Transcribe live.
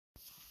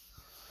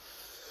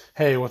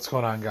Hey, what's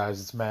going on,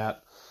 guys? It's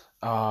Matt.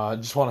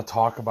 Just want to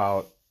talk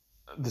about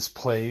this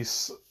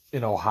place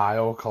in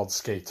Ohio called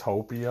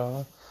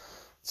Skatopia.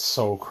 It's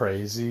so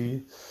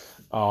crazy.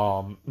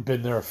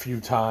 Been there a few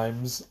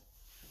times.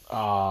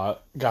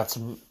 Got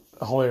some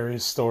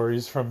hilarious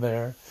stories from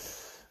there.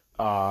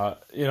 Uh,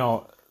 you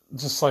know,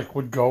 just like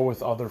would go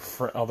with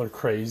other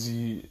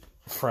crazy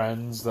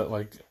friends that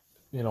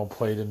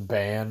played in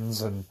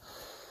bands and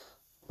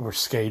were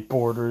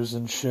skateboarders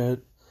and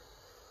shit.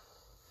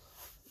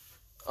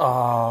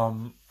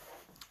 Um,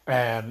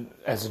 And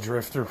as a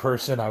drifter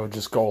person, I would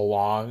just go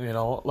along,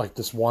 like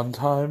this one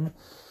time,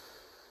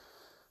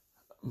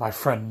 my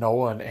friend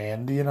Noah and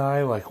Andy and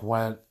I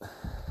went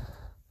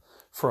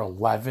for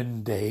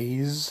 11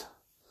 days.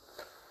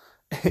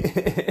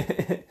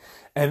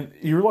 And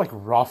you're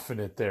roughing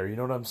it there, you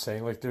know what I'm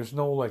saying? Like there's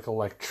no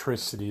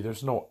electricity,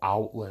 there's no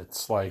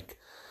outlets.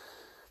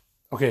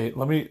 Okay,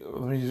 let me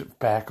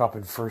back up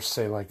and first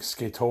say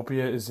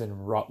Skatopia is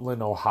in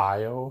Rutland,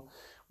 Ohio,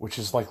 which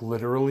is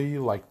literally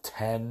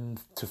 10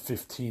 to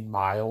 15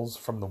 miles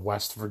from the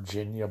West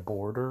Virginia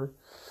border.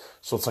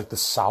 So it's the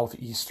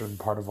southeastern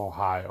part of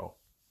Ohio.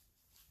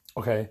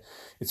 Okay,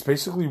 it's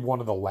basically one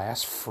of the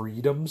last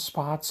freedom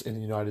spots in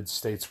the United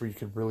States where you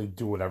can really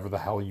do whatever the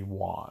hell you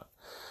want.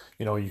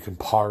 You can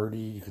party,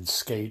 you can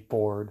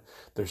skateboard.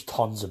 There's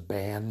tons of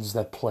bands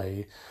that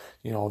play.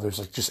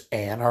 There's just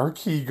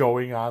anarchy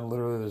going on.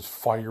 Literally, there's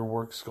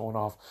fireworks going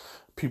off.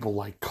 People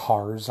light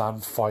cars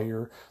on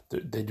fire.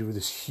 They do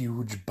this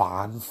huge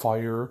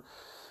bonfire,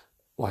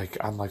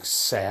 on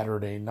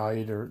Saturday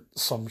night or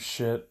some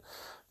shit.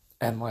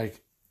 And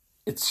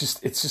it's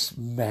just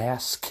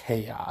mass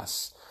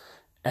chaos.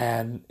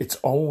 And it's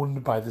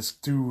owned by this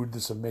dude,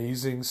 this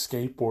amazing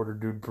skateboarder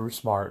dude,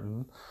 Bruce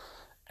Martin,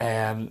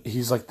 and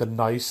he's the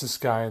nicest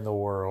guy in the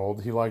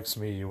world. He likes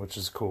me, which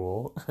is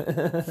cool.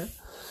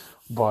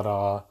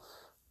 But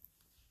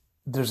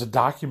there's a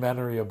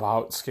documentary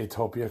about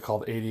Skatopia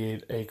called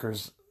 88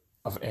 Acres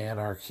of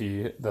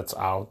Anarchy that's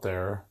out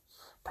there,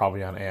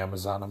 probably on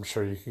Amazon. I'm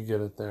sure you can get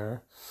it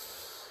there.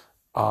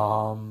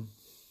 Um,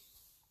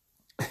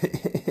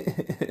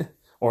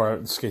 or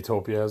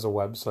Skatopia has a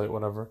website,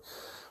 whatever.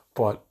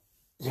 But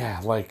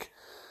yeah,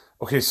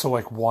 okay, so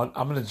one,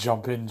 I'm gonna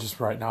jump in just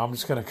right now. I'm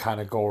just gonna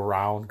kind of go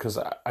around because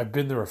I've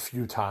been there a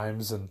few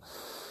times and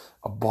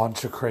a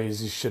bunch of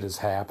crazy shit has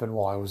happened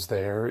while I was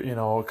there.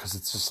 Because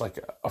it's just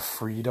a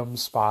freedom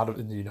spot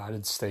in the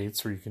United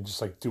States where you can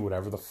just do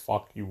whatever the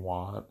fuck you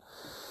want,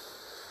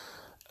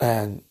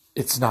 and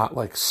it's not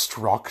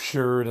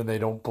structured, and they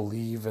don't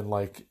believe in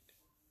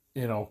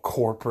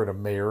corporate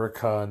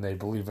America, and they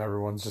believe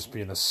everyone's just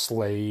being a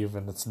slave,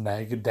 and that's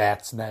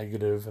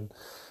negative, and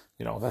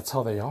that's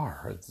how they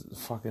are. It's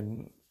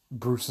fucking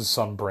Bruce's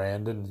son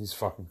Brandon. He's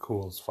fucking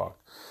cool as fuck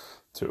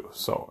too.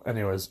 So,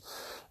 anyways,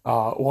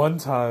 one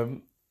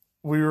time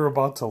we were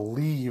about to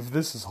leave.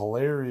 This is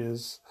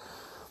hilarious.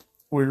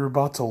 We were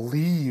about to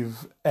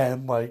leave,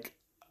 and I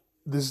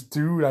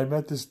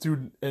met this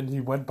dude, and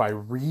he went by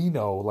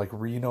Reno,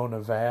 Reno,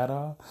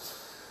 Nevada.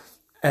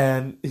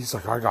 And he's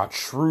like, I got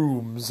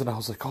shrooms. And I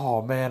was like,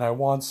 oh man, I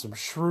want some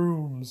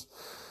shrooms.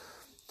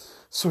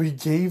 So he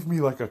gave me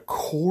a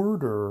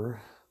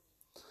quarter,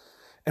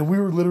 and we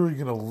were literally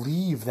going to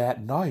leave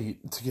that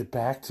night to get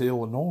back to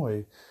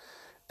Illinois.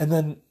 And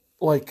then,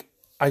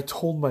 I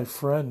told my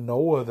friend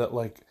Noah that,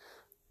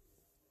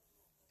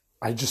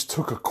 I just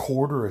took a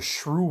quarter of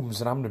shrooms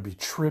and I'm going to be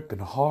tripping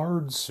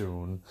hard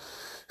soon.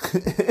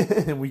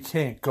 And we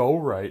can't go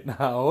right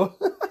now.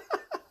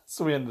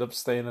 So we ended up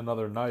staying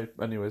another night,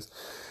 anyways.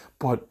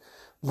 But,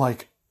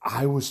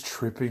 I was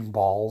tripping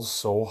balls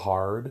so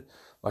hard.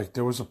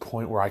 There was a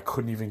point where I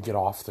couldn't even get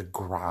off the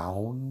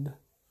ground.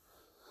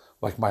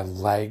 My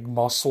leg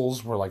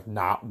muscles were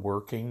not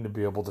working to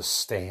be able to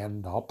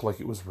stand up.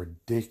 It was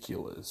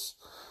ridiculous.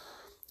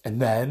 And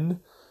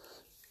then,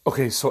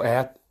 okay, so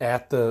at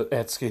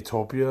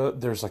Skatopia,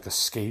 there's a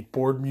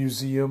skateboard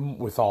museum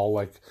with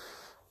all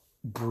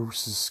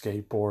Bruce's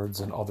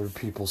skateboards and other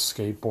people's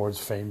skateboards,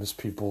 famous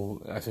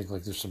people. I think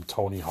there's some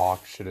Tony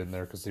Hawk shit in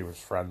there because he was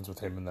friends with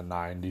him in the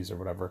 90s or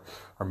whatever,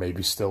 or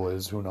maybe still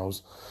is, who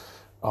knows.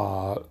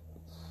 Uh,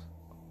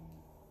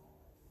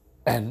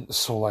 And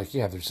so,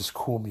 yeah, there's this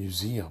cool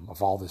museum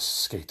of all this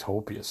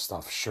Skatopia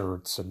stuff,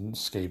 shirts and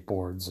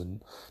skateboards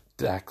and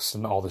decks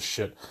and all this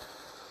shit.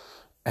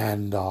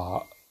 And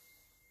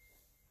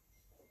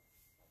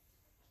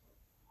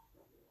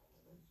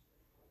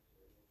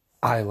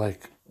I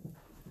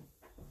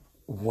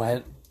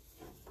went,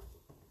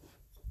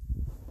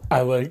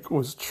 I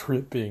was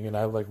tripping, and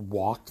I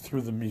walked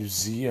through the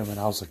museum, and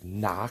I was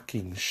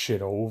knocking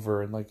shit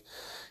over and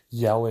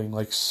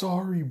yelling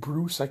sorry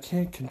Bruce, I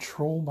can't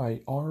control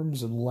my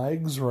arms and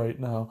legs right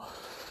now.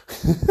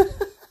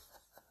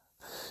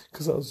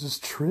 Because I was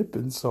just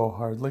tripping so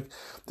hard.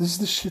 This is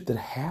the shit that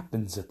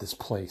happens at this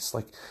place.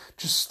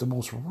 Just the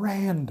most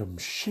random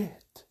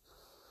shit.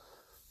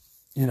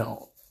 You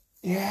know,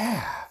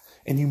 yeah.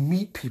 And you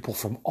meet people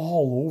from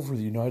all over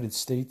the United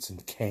States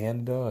and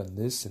Canada and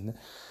this and that.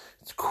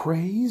 It's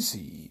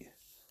crazy.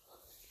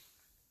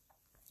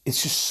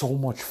 it's just so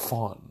much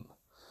fun.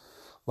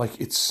 Like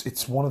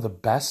it's one of the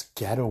best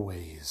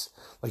getaways.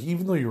 Like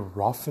even though you're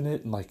roughing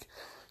it and like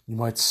you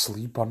might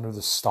sleep under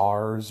the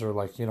stars or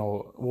like,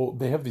 well,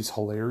 they have these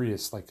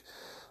hilarious like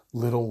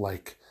little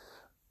like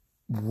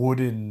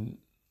wooden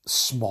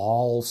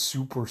small,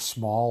 super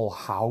small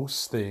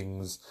house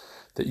things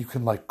that you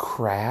can like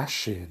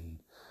crash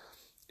in.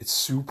 It's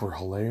super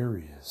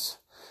hilarious.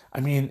 I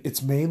mean,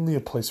 it's mainly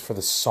a place for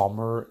the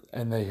summer,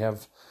 and they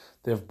have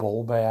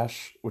Bull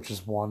Bash, which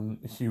is one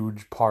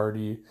huge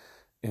party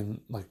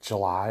in like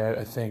July,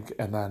 I think,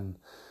 and then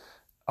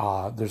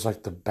there's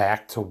like the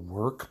back to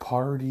work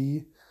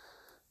party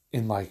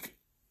in like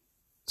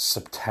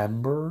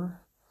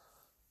September,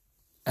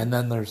 and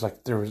then there's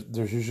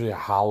usually a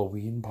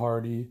Halloween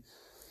party,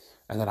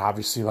 and then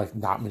obviously like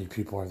not many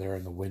people are there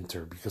in the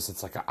winter because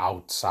it's like an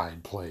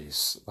outside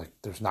place. Like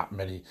there's not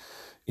many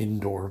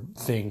indoor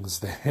things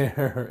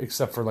there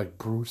except for like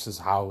Bruce's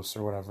house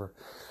or whatever.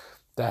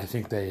 That I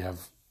think they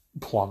have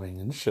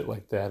plumbing and shit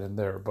like that in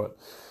there, but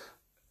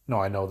no,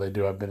 I know they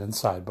do. I've been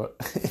inside, but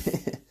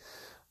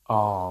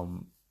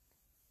um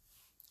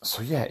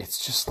so yeah,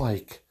 it's just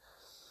like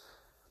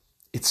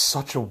it's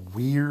such a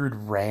weird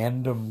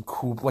random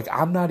cool, like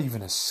I'm not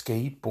even a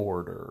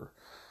skateboarder,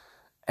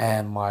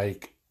 and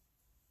like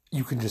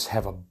you can just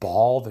have a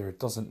ball there. It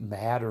doesn't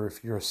matter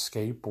if you're a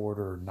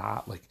skateboarder or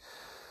not. Like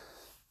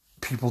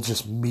people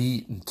just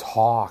meet and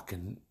talk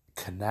and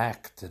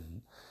connect,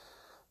 and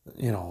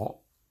you know,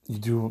 you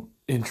do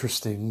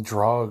interesting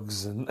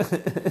drugs and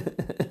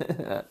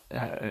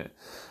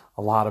a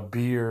lot of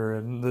beer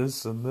and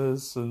this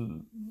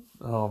and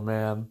oh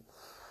man,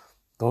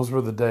 those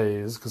were the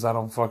days, because I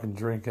don't fucking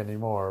drink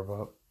anymore,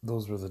 but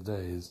those were the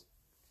days.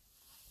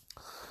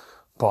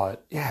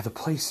 But yeah, the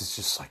place is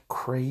just like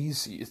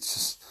crazy. It's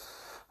just,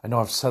 I know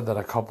I've said that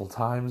a couple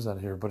times on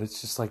here, but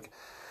it's just like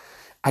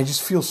I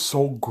just feel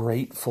so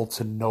grateful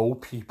to know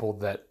people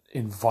that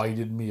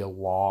invited me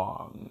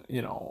along,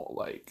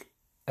 like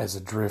as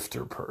a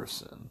drifter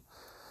person.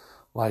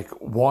 Like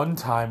one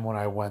time when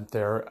I went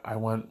there, I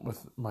went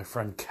with my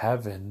friend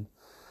Kevin,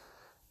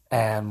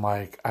 and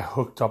like I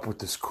hooked up with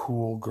this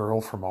cool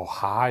girl from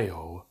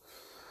Ohio.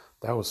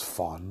 That was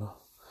fun.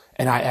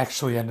 And I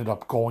actually ended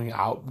up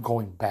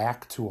going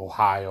back to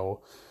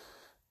Ohio.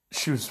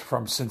 She was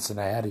from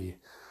Cincinnati.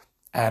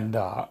 And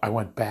I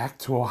went back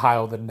to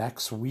Ohio the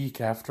next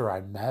week after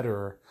I met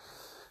her.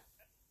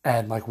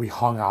 And like we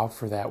hung out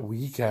for that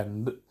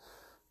weekend.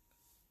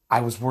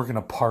 I was working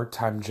a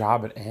part-time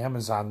job at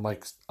Amazon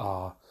like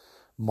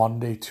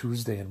Monday,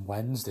 Tuesday, and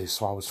Wednesday.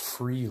 So I was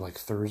free like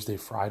Thursday,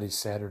 Friday,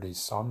 Saturday,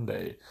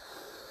 Sunday.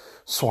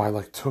 So I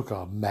like took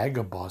a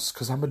mega bus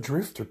because I'm a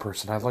drifter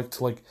person. I like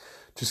to like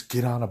just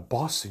get on a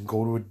bus and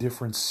go to a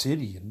different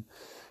city and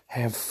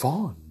have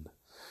fun.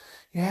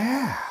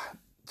 Yeah,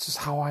 it's just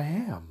how I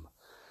am.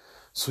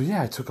 So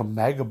yeah, I took a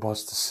mega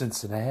bus to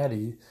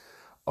Cincinnati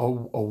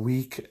a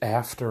week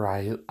after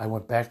I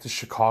went back to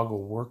Chicago,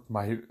 worked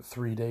my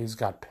 3 days,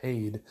 got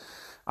paid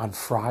on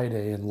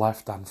Friday and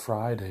left on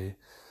Friday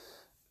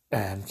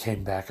and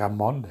came back on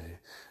Monday.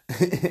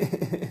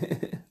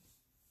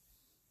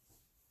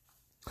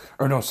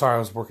 Or no, sorry, I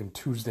was working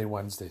Tuesday,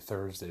 Wednesday,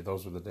 Thursday.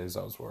 Those were the days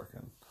I was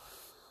working.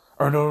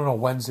 Or no,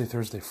 Wednesday,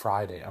 Thursday,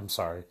 Friday. I'm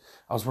sorry.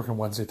 I was working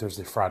Wednesday,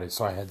 Thursday, Friday.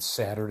 So I had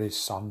Saturday,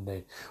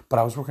 Sunday. But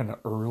I was working an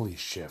early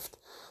shift,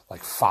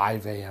 like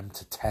 5 a.m.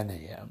 to 10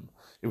 a.m.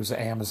 It was an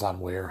Amazon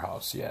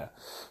warehouse, yeah.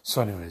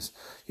 So anyways,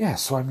 yeah,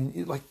 so I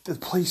mean, like the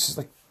place is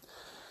like,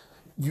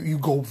 you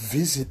go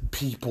visit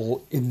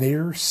people in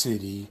their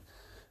city,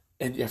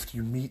 and after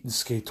you meet in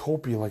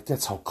Skatopia, like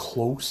that's how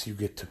close you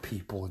get to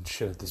people and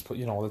shit at this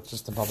point. That's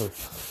just another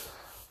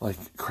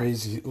like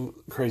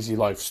crazy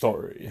life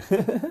story.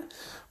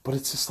 But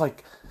it's just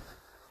like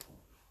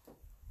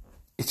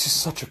it's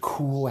just such a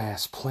cool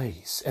ass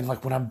place. And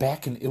like when I'm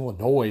back in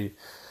Illinois,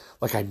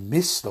 like I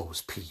miss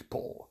those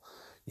people,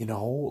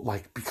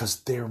 like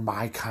because they're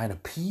my kind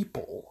of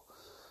people.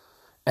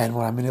 And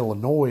when I'm in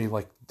Illinois,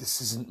 like this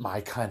isn't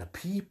my kind of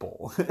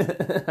people.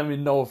 I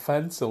mean, no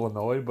offense,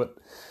 Illinois, but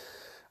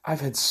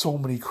I've had so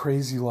many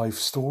crazy life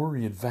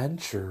story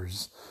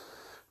adventures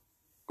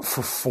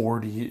for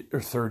 40 or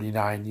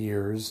 39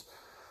 years,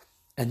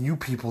 and you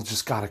people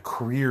just got a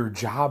career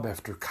job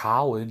after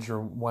college or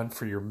went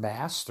for your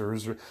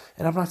master's, and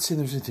I'm not saying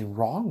there's anything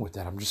wrong with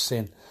that. I'm just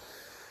saying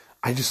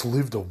I just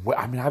lived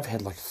I mean, I've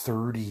had like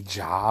 30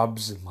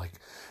 jobs, and like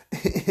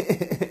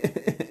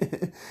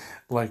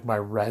like my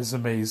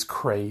resume's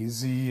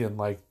crazy and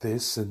like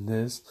this and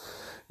this,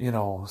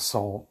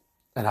 so,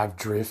 and I've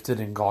drifted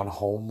and gone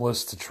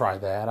homeless to try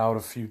that out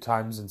a few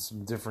times in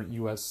some different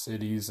US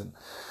cities, and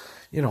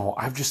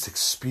I've just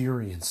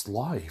experienced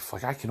life.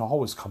 Like I can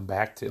always come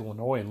back to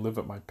Illinois and live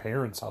at my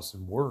parents' house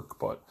and work,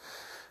 but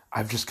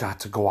I've just got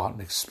to go out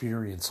and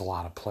experience a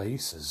lot of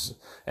places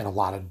and a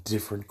lot of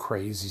different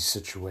crazy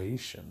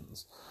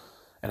situations.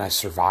 And I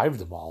survived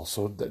them all.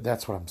 So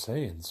that's what I'm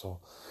saying. So,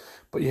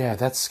 but yeah,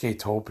 that's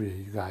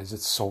Skatopia, you guys.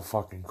 It's so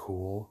fucking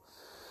cool.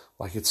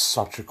 Like it's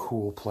such a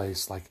cool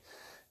place. Like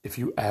if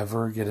you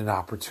ever get an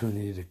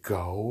opportunity to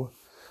go,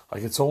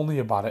 Like it's only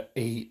about an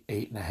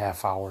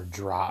 8.5 hour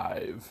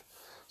drive.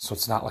 So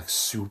it's not like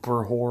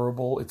super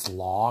horrible. It's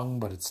long,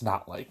 but it's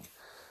not like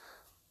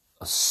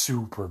a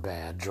super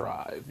bad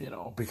drive,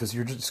 because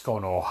you're just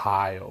going to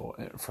Ohio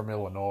from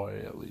Illinois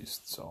at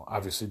least. So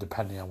obviously,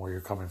 depending on where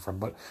you're coming from,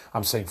 but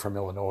I'm saying from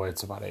Illinois,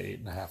 it's about an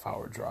 8.5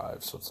 hour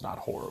drive, so it's not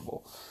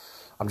horrible.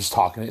 I'm just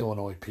talking to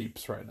Illinois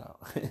peeps right now,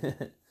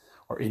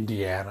 or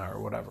Indiana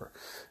or whatever.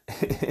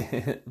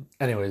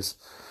 Anyways,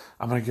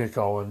 I'm gonna get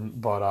going,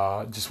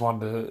 but just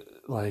wanted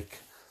to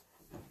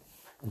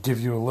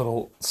give you a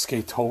little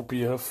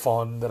Skatopia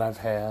fun that I've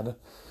had,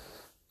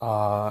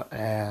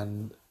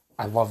 and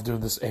I love doing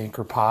this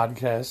Anchor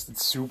podcast.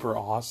 It's super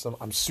awesome.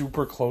 I'm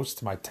super close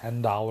to my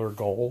 $10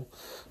 goal,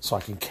 so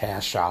I can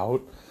cash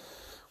out,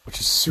 which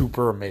is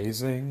super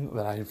amazing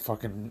that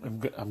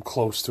I'm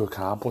close to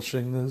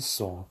accomplishing this.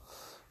 So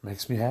it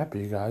makes me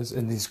happy, guys.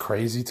 In these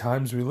crazy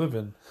times we live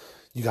in,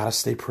 you gotta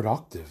stay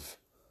productive,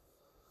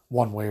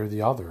 one way or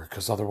the other,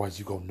 because otherwise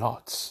you go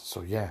nuts.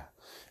 So yeah.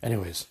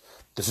 Anyways,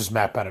 this is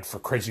Matt Bennett for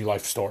Crazy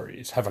Life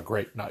Stories. Have a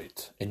great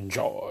night.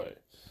 Enjoy.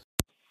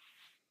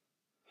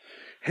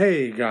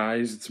 Hey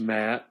guys, it's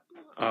Matt.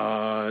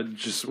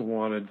 Just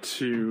wanted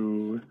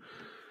to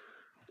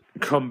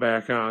come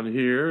back on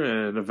here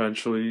and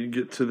eventually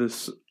get to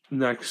this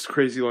next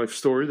crazy life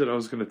story that I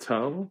was going to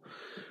tell.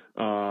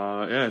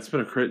 Yeah,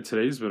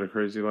 today's been a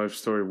crazy life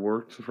story.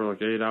 Worked for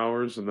like 8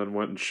 hours and then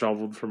went and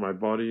shoveled for my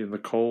buddy in the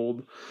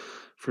cold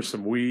for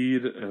some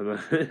weed, and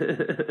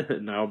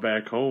then now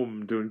back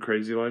home doing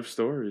crazy life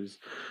stories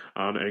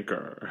on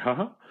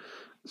Anchor.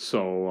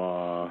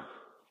 So,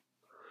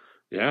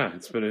 yeah,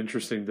 it's been an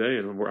interesting day,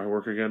 and I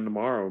work again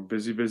tomorrow.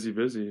 Busy, busy,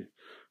 busy.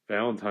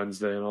 Valentine's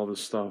Day and all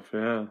this stuff,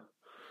 yeah.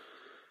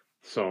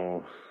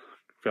 So,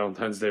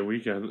 Valentine's Day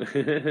weekend.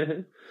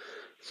 And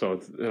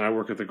I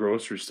work at the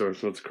grocery store,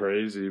 so it's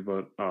crazy,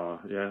 but,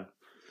 yeah.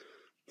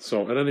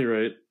 So, at any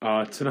rate,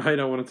 tonight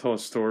I want to tell a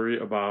story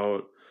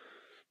about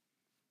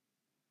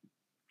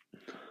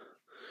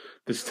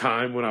this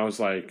time when I was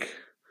like,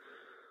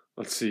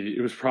 let's see,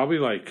 it was probably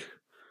like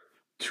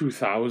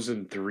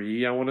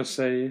 2003, I want to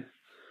say.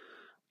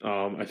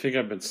 I think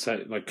I've been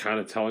kind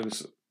of telling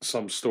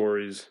some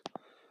stories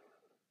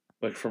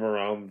like from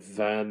around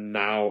then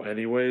now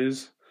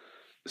anyways.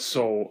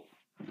 So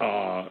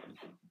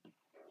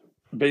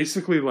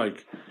basically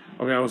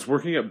I was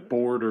working at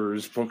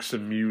Borders Books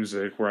and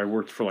Music, where I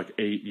worked for like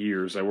 8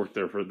 years. I worked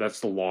there that's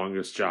the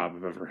longest job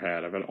I've ever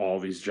had. I've had all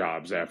these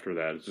jobs after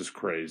that. It's just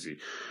crazy.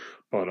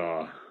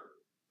 But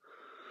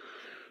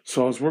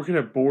so I was working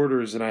at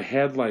Borders, and I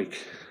had like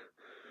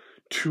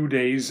 2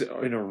 days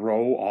in a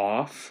row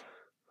off.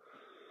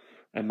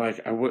 And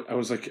I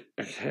was like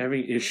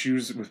having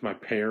issues with my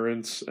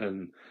parents,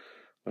 and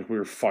like we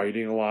were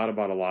fighting a lot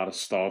about a lot of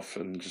stuff,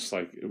 and just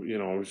like, it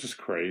was just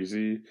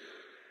crazy.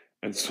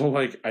 And so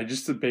like I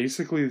just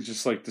basically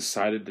just like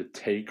decided to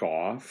take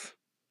off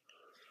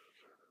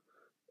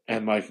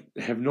and like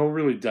have no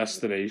really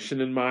destination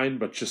in mind,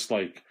 but just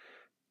like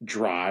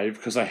drive,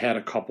 because I had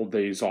a couple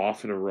days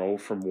off in a row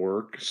from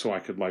work, so I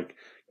could like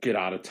get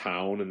out of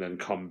town and then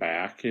come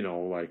back,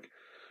 like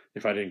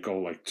if I didn't go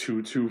like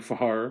too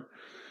far.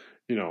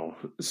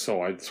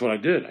 So that's what I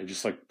did. I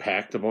just like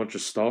packed a bunch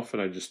of stuff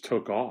and I just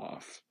took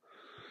off.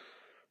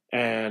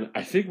 And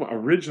I think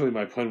originally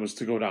my plan was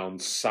to go down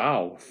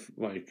south,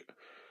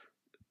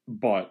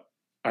 but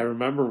I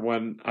remember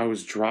when I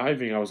was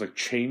driving, I was like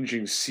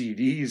changing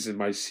CDs in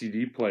my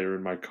CD player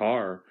in my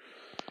car,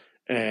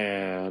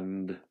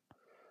 and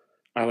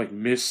I like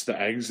missed the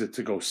exit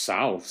to go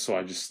south, so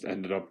I just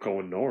ended up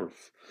going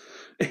north.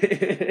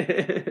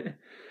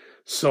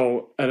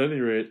 So at any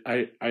rate,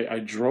 I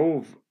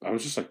drove. I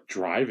was just like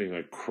driving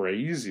like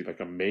crazy, like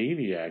a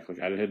maniac. Like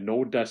I had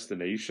no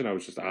destination. I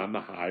was just on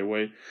the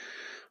highway.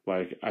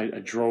 Like I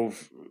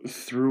drove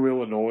through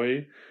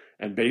Illinois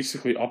and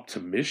basically up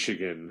to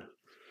Michigan.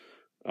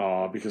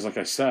 Because like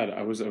I said,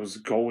 I was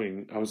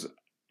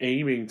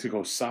aiming to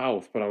go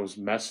south, but I was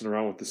messing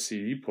around with the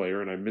CD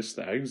player and I missed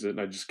the exit, and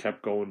I just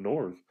kept going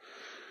north.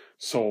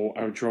 So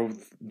I drove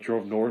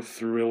north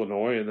through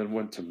Illinois and then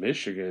went to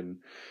Michigan.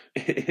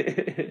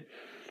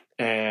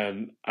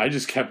 And I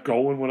just kept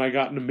going when I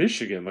got into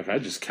Michigan. Like I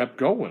just kept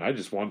going. I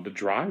just wanted to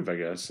drive, I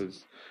guess,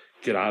 is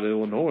get out of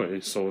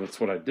Illinois. So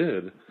that's what I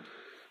did.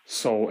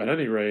 So at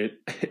any rate,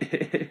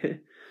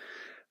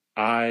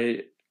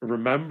 I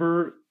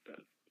remember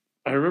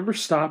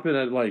stopping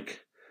at like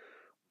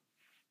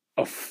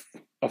a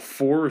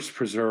forest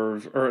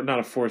preserve, or not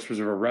a forest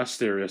preserve, a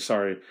rest area,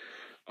 sorry.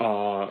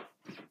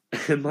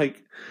 And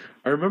like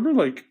I remember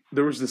like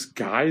there was this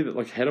guy that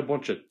like had a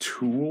bunch of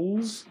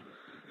tools,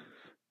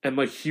 and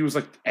like he was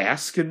like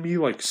asking me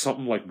like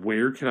something like,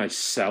 where can I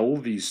sell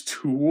these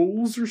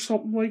tools or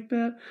something like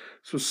that.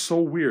 So it's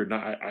so weird.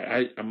 Now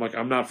I'm like,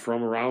 I'm not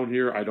from around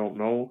here, I don't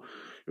know.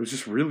 It was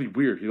just really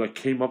weird. He like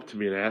came up to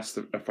me and asked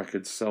if I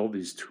could sell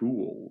these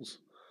tools,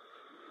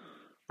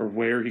 or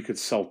where he could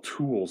sell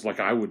tools, like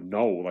I would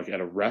know, like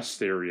at a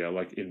rest area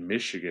like in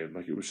Michigan.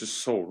 Like it was just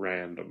so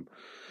random.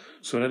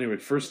 So anyway,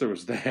 first there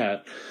was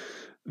that.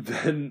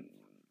 Then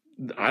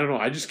I don't know.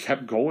 I just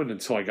kept going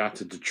until I got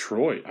to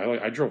Detroit.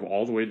 I drove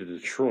all the way to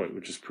Detroit,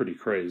 which is pretty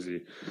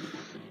crazy.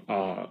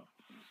 Uh,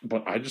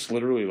 but I just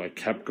literally like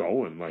kept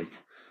going, like,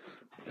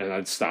 and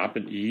I'd stop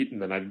and eat,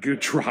 and then I'd go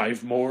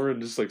drive more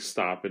and just like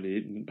stop and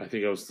eat. And I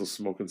think I was still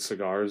smoking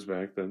cigars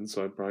back then,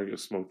 so I'd probably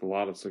just smoked a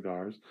lot of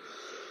cigars.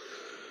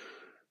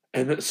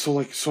 And then, so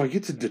I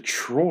get to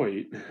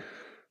Detroit,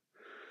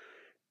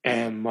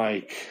 and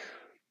like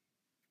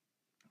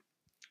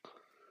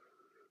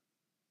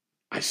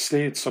I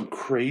stay at some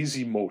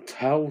crazy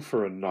motel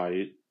for a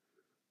night,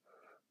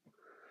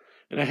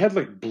 and I had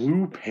like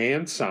blue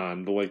pants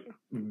on to like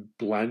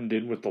blend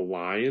in with the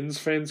Lions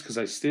fans because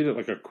I stayed at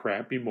like a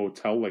crappy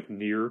motel like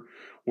near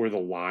where the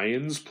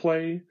Lions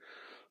play.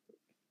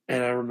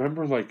 And I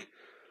remember like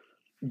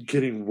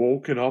getting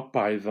woken up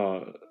by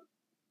the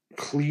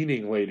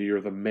cleaning lady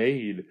or the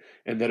maid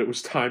and that it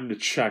was time to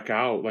check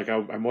out. Like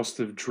I must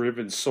have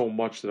driven so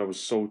much that I was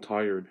so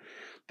tired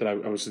that I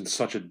was in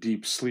such a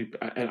deep sleep.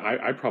 And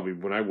I probably,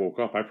 when I woke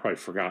up, I probably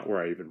forgot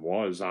where I even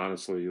was,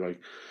 honestly. Like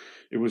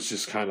it was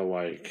just kind of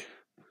like,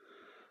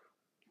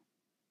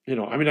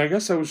 I mean, I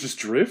guess I was just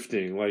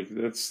drifting. Like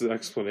that's the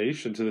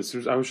explanation to this.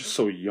 I was just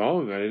so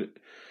young. I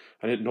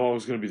didn't know I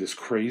was going to be this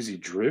crazy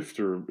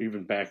drifter.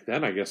 Even back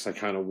then, I guess I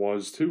kind of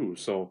was too.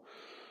 So,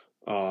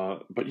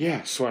 but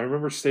yeah. So I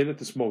remember staying at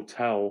this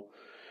motel,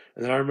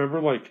 and then I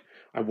remember like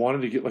I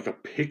wanted to get like a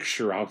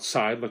picture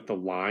outside like the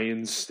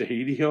Lions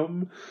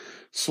Stadium.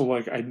 So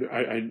like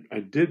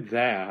I did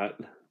that,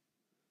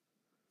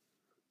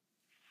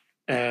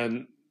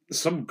 and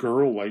some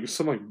girl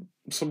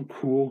some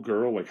cool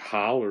girl like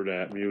hollered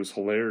at me. It was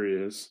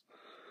hilarious.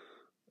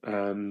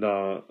 And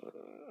I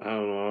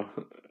don't know.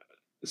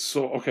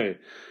 So okay,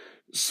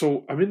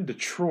 so I'm in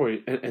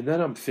Detroit, and then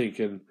I'm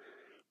thinking,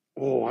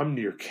 oh, I'm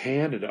near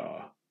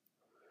Canada.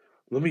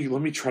 Let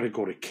me try to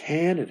go to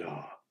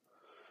Canada.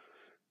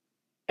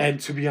 And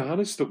to be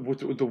honest, the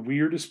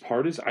weirdest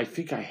part is I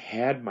think I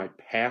had my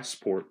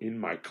passport in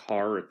my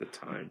car at the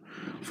time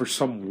for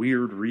some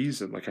weird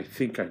reason. Like I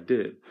think I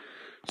did.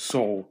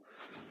 So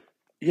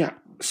yeah,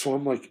 so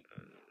I'm like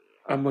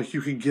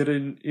you can get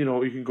in, you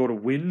can go to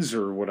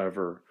Windsor or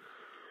whatever.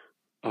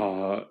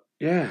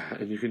 Yeah,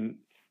 and you can,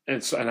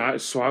 and I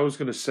was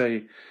gonna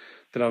say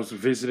that I was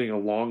visiting a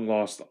long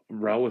lost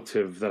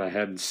relative that I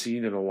hadn't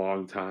seen in a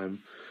long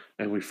time,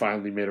 and we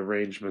finally made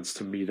arrangements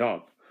to meet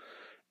up.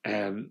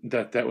 And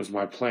that was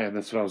my plan.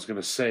 That's what I was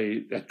gonna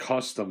say at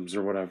customs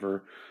or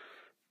whatever.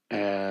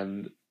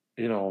 And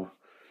you know,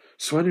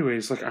 so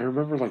anyways, like I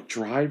remember like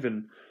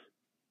driving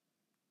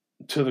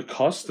to the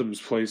customs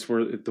place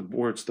where it's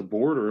the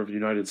border of the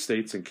United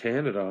States and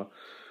Canada,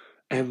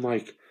 and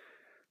like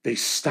they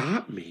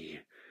stopped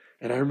me,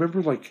 and I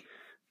remember like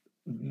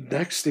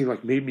next they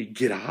like made me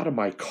get out of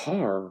my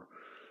car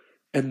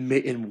and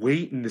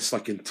wait in this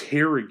like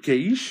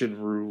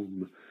interrogation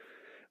room.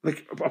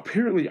 Like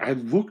apparently I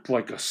looked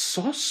like a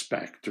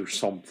suspect or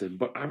something,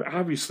 but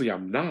obviously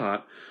I'm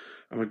not.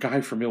 I'm a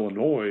guy from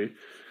Illinois,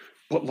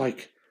 but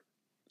like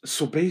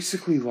so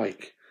basically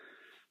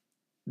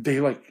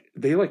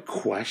they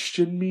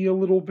questioned me a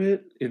little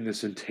bit in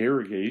this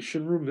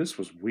interrogation room. This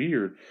was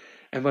weird.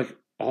 And like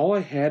all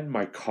I had in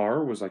my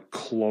car was like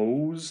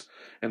clothes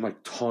and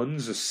like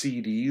tons of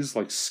CDs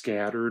like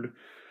scattered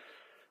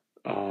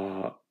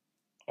uh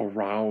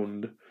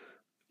around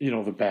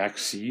the back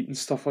seat and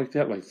stuff like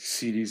that, like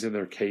CDs in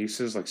their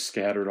cases, like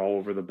scattered all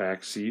over the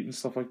back seat and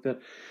stuff like that.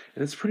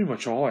 And it's pretty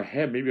much all I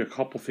had. Maybe a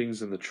couple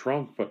things in the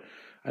trunk, but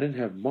I didn't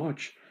have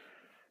much.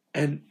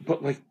 And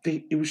but like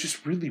it was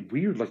just really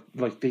weird.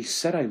 Like they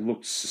said I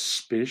looked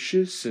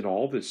suspicious and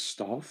all this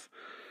stuff.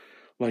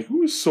 Like it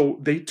was so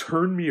they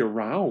turned me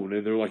around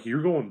and they're like,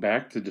 "You're going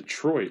back to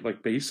Detroit."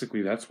 Like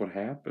basically that's what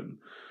happened.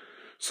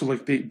 So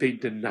like they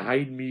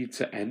denied me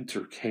to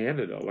enter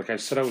Canada. Like I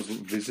said, I was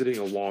visiting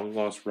a long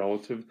lost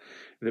relative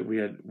that we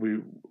had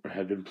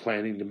been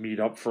planning to meet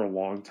up for a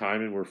long time,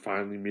 and we're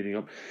finally meeting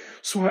up.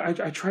 So I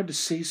tried to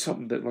say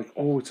something that like,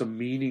 oh, it's a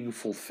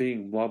meaningful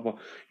thing, blah blah,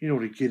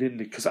 to get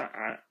into because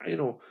I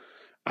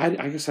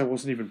guess I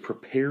wasn't even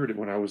prepared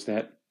when I was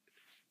that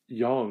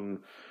young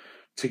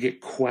to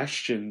get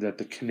questioned at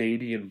the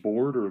Canadian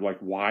border, like,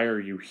 why are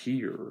you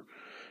here?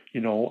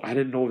 I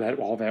didn't know that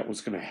all that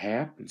was going to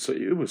happen. So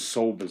it was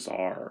so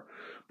bizarre.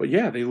 But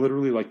yeah, they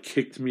literally like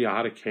kicked me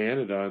out of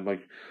Canada and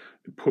like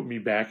put me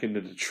back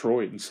into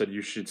Detroit and said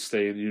you should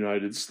stay in the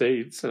United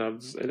States.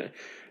 And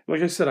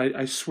like I said,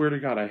 I swear to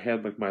God, I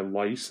had like my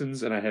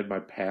license and I had my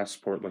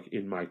passport like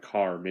in my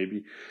car.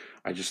 Maybe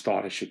I just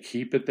thought I should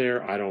keep it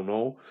there. I don't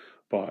know.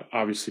 But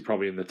obviously,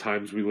 probably in the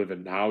times we live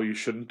in now, you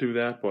shouldn't do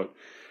that. But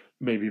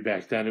maybe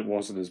back then it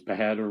wasn't as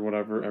bad or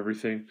whatever,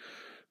 everything.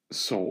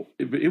 So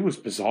it was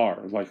bizarre.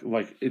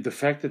 The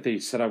fact that they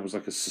said I was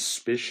like a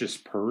suspicious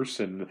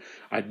person.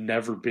 I'd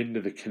never been to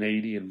the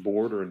Canadian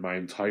border in my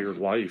entire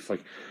life.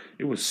 Like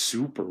it was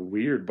super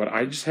weird, but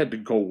I just had to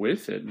go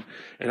with it.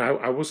 And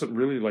I wasn't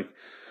really like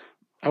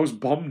I was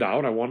bummed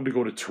out. I wanted to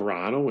go to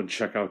Toronto and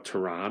check out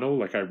Toronto.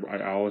 Like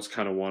I always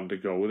kind of wanted to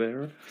go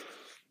there,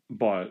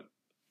 but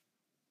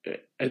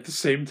at the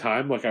same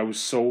time, like I was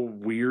so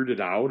weirded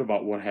out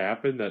about what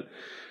happened that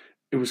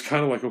it was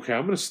kind of like, okay,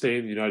 I'm going to stay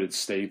in the United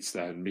States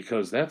then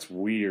because that's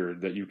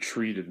weird that you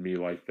treated me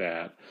like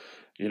that,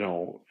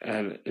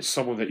 and it's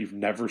someone that you've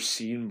never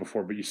seen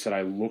before, but you said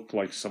I looked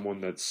like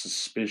someone that's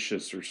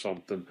suspicious or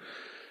something,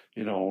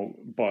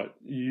 but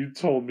you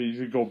told me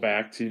to go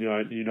back to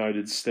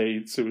United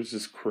States. It was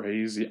just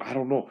crazy. I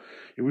don't know.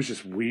 It was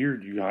just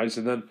weird, you guys.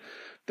 And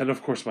then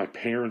of course my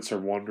parents are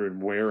wondering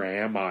where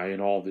am I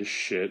and all this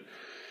shit.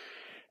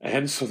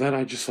 And so then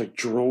I just like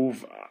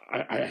drove.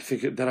 I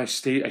think then I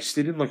stayed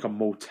in like a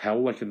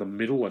motel like in the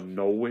middle of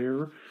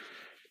nowhere,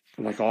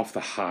 like off the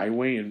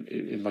highway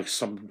in like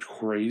some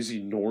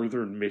crazy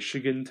northern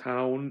Michigan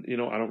town. I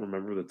don't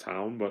remember the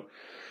town, but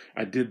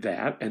I did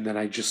that, and then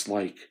I just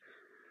like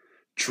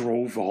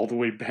drove all the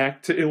way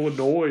back to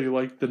Illinois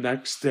like the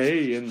next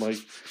day and like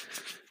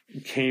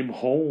came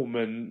home,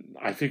 and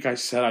I think I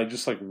said I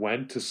just like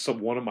went to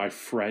one of my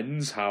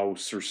friend's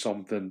house or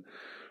something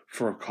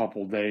for a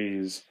couple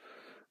days,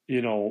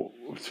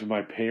 to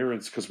my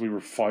parents because we were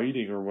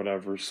fighting or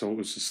whatever. So it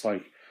was just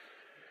like,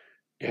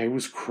 yeah, it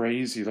was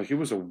crazy. Like it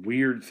was a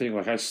weird thing.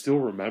 Like I still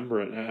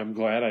remember it. And I'm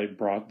glad I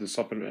brought this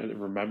up and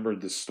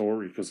remembered this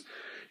story because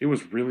it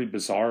was really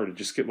bizarre to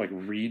just get like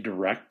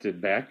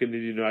redirected back into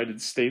the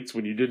United States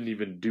when you didn't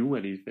even do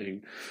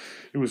anything.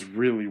 It was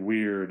really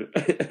weird.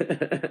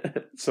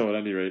 So at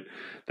any rate,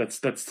 that's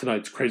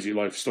tonight's crazy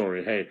life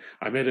story. Hey,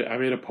 I made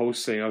a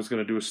post saying I was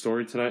going to do a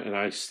story tonight, and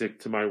I stick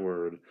to my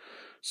word.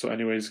 So,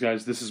 anyways,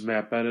 guys, this is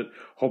Matt Bennett.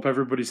 Hope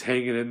everybody's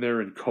hanging in there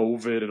in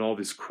COVID and all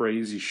this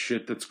crazy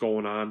shit that's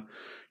going on.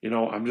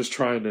 I'm just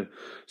trying to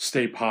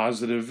stay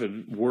positive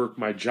and work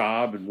my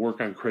job and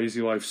work on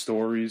crazy life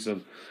stories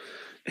and,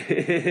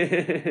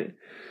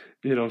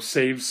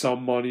 save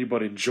some money,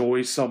 but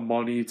enjoy some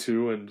money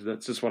too. And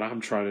that's just what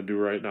I'm trying to do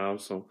right now.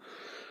 So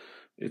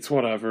it's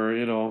whatever,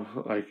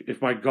 like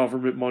if my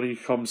government money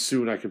comes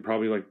soon, I can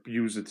probably like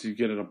use it to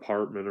get an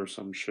apartment or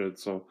some shit.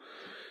 So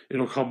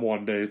it'll come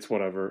one day. It's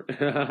whatever.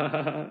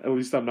 At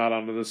least I'm not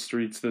onto the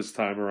streets this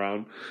time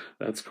around.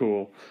 That's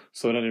cool.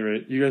 So at any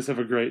rate, you guys have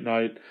a great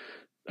night.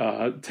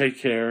 Take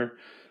care.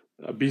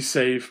 Be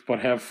safe,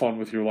 but have fun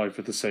with your life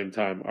at the same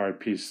time. All right,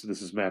 peace.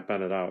 This is Matt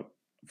Bennett out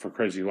for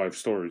Crazy Life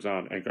Stories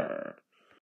on Anchor.